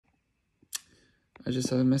I just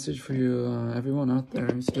have a message for you, everyone out there.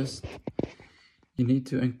 It's just, you need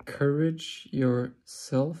to encourage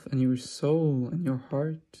yourself and your soul and your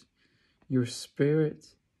heart, your spirit,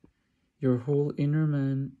 your whole inner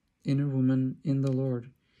man, inner woman in the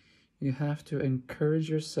Lord. You have to encourage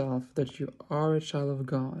yourself that you are a child of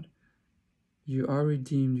God. You are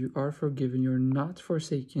redeemed, you are forgiven, you're not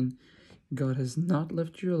forsaken. God has not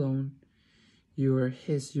left you alone. You are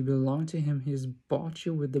His, you belong to Him. He has bought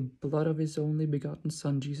you with the blood of His only begotten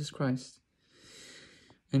Son, Jesus Christ.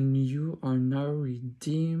 And you are now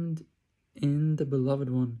redeemed in the Beloved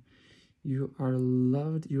One. You are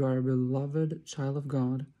loved, you are a beloved child of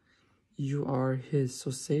God. You are His.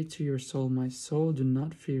 So say to your soul, my soul, do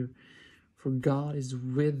not fear, for God is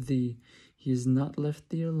with thee. He has not left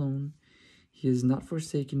thee alone. He has not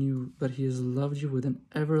forsaken you, but He has loved you with an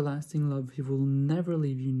everlasting love. He will never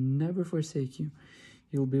leave you, never forsake you.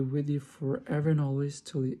 He will be with you forever and always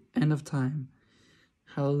till the end of time.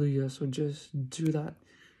 Hallelujah. So just do that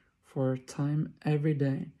for a time every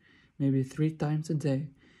day, maybe 3 times a day.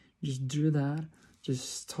 Just do that.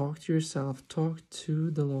 Just talk to yourself, talk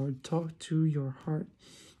to the Lord, talk to your heart,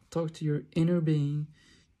 talk to your inner being,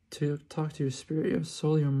 talk to your spirit, your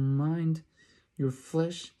soul, your mind, your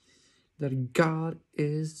flesh, that God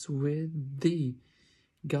is with thee.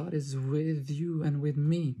 God is with you and with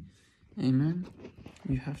me. Amen.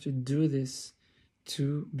 You have to do this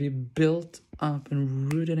to be built up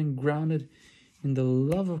and rooted and grounded in the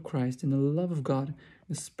love of Christ, in the love of God,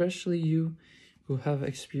 especially you who have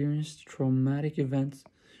experienced traumatic events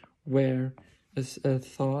where a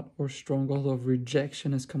thought or stronghold of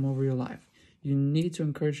rejection has come over your life. You need to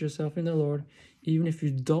encourage yourself in the Lord. Even if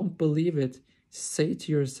you don't believe it, say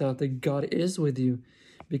to yourself that God is with you,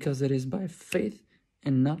 because it is by faith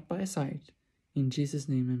and not by sight. In Jesus'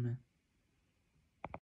 name, amen.